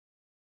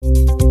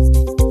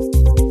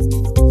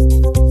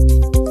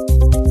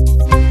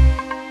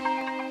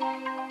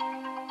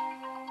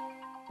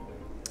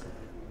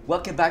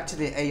Welcome back to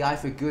the AI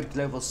for Good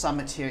Global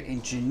Summit here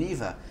in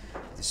Geneva.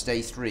 It's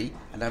day 3,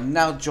 and I'm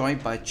now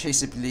joined by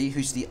Chaesub,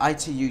 who's the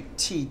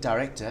ITU-T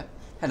Director.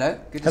 Hello,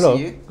 good to see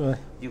you. Good.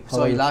 You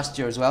saw you last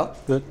year as well.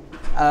 Good.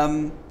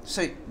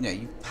 So,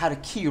 you've had a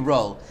key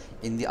role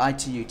in the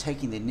ITU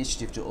taking the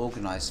initiative to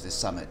organize this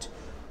summit.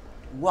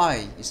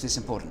 Why is this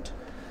important?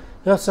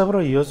 Yeah,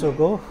 several years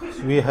ago,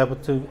 we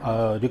have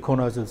to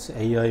recognize that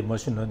AI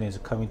machine learning is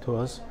coming to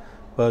us,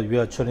 but we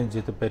are challenged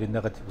with the very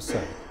negative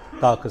side,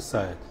 darker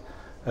side,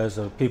 as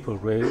people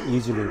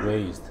easily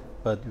raised.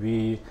 But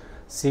we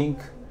think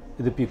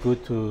it would be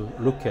good to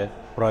look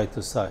at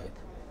brighter side.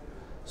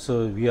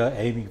 So we are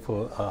aiming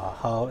for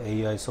how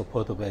AI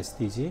support of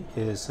SDG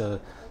is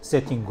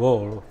setting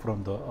goal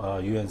from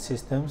the UN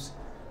systems.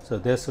 So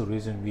that's the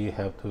reason we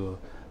have to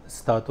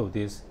start of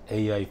this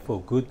AI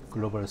for Good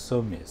Global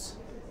Summit.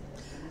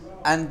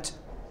 And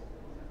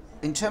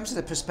in terms of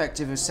the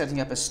perspective of setting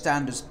up a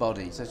standards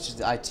body, such as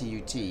the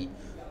ITU-T,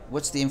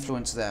 what's the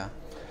influence there?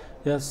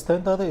 Yeah,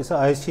 standard is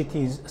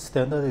ICT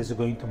standard is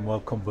going to more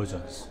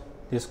convergence.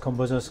 This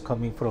convergence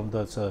coming from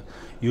the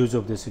use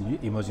of this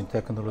emerging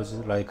technologies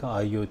like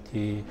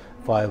IoT,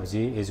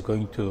 5G is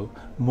going to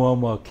more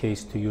and more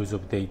case to use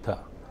of data.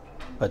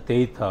 But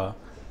data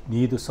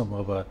need some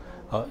of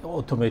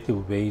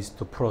automated ways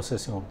to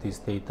processing of this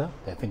data.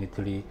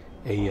 Definitely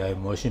AI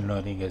machine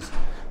learning is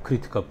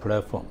critical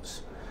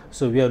platforms.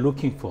 So we are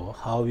looking for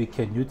how we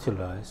can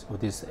utilize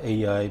this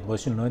AI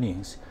machine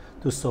learnings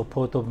to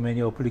support of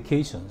many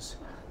applications.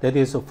 That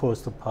is the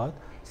first part.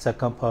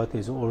 Second part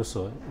is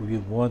also we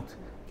want to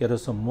get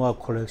some more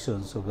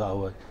collections of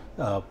our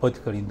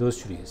vertical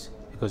industries,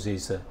 because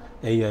it's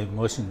AI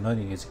machine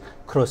learning is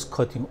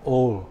cross-cutting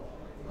all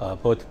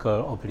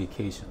vertical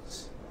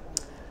applications.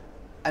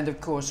 And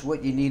of course,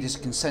 what you need is a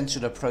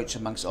consensual approach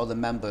amongst all the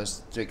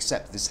members to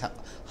accept this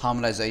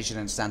harmonization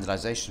and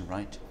standardization,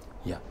 right?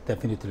 Yeah,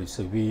 definitely.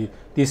 So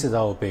this is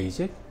our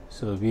basic.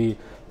 So we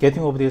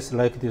getting over this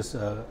like this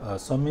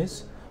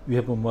summits, we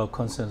have a more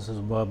consensus,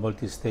 more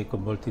multi-stake,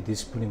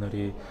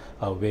 multidisciplinary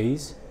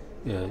ways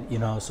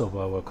in-house of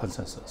our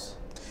consensus.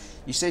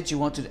 You said you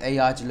wanted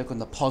AI to look on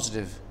the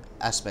positive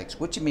aspects.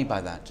 What do you mean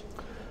by that?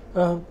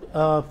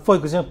 For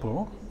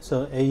example,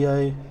 so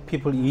AI,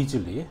 people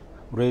easily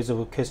raise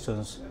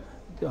questions.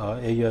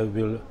 AI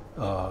will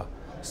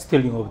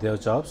stealing of their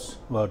jobs,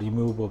 or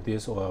remove of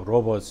this, or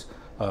robots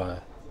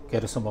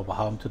get some of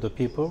harm to the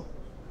people.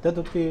 That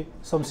would be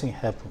something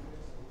happen.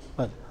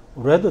 But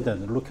rather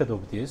than look at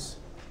of this,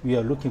 we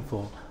are looking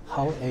for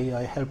how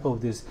AI help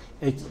of this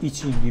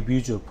each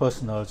individual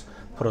person's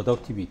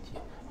productivity,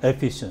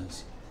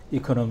 efficiency,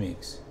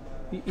 economics.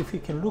 If we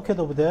can look at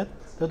of that,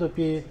 that would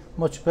be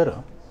much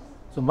better.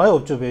 So my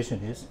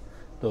observation is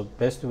the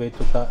best way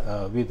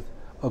to with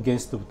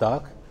against the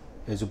dark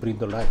is to bring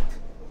the light.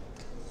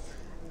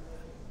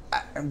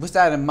 With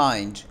that in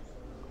mind,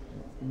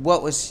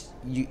 what would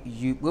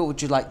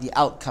you like the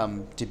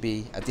outcome to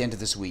be at the end of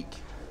this week?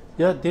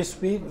 Yeah, this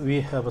week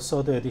we have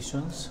third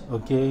editions.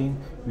 Again,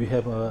 we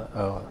have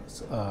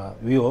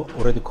we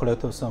already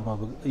collected some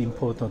of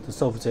important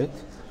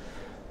subjects.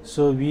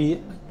 So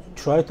we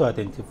try to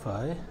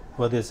identify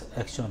what is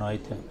action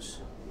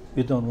items.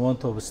 We don't want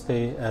to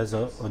stay as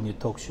only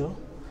talk show.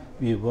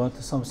 We want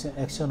something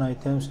action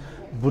items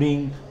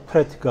bring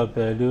practical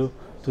value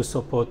to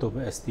support of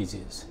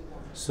SDGs.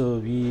 So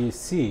we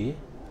see,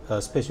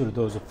 especially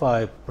those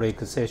 5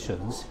 break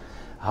sessions,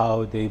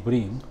 how they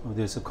bring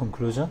this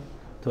conclusion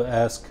to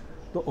ask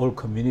all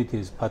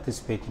communities,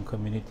 participating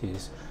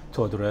communities,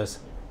 to address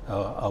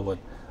our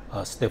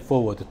step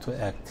forward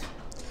to act.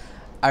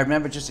 I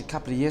remember just a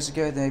couple of years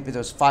ago, maybe there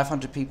was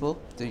 500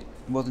 people,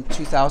 more than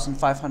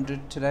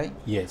 2,500 today.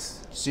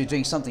 Yes. So you're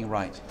doing something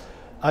right.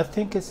 I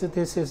think this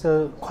is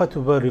quite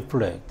well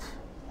reflect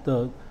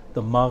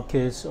the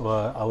markets or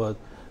our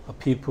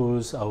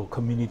peoples, our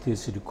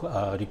communities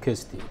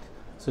requested.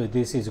 So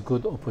this is a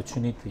good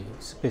opportunity.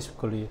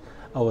 Specifically,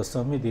 our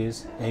summit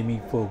is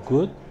aiming for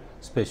good,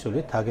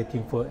 especially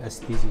targeting for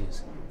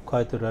SDGs,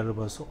 quite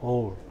relevant to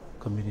all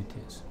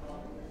communities.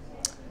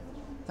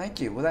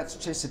 Thank you. Well, that's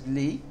Chaesub,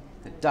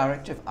 the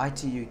Director of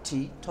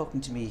ITU-T,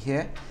 talking to me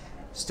here.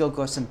 Still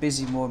got some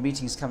more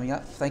meetings coming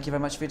up. Thank you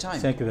very much for your time.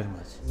 Thank you very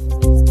much.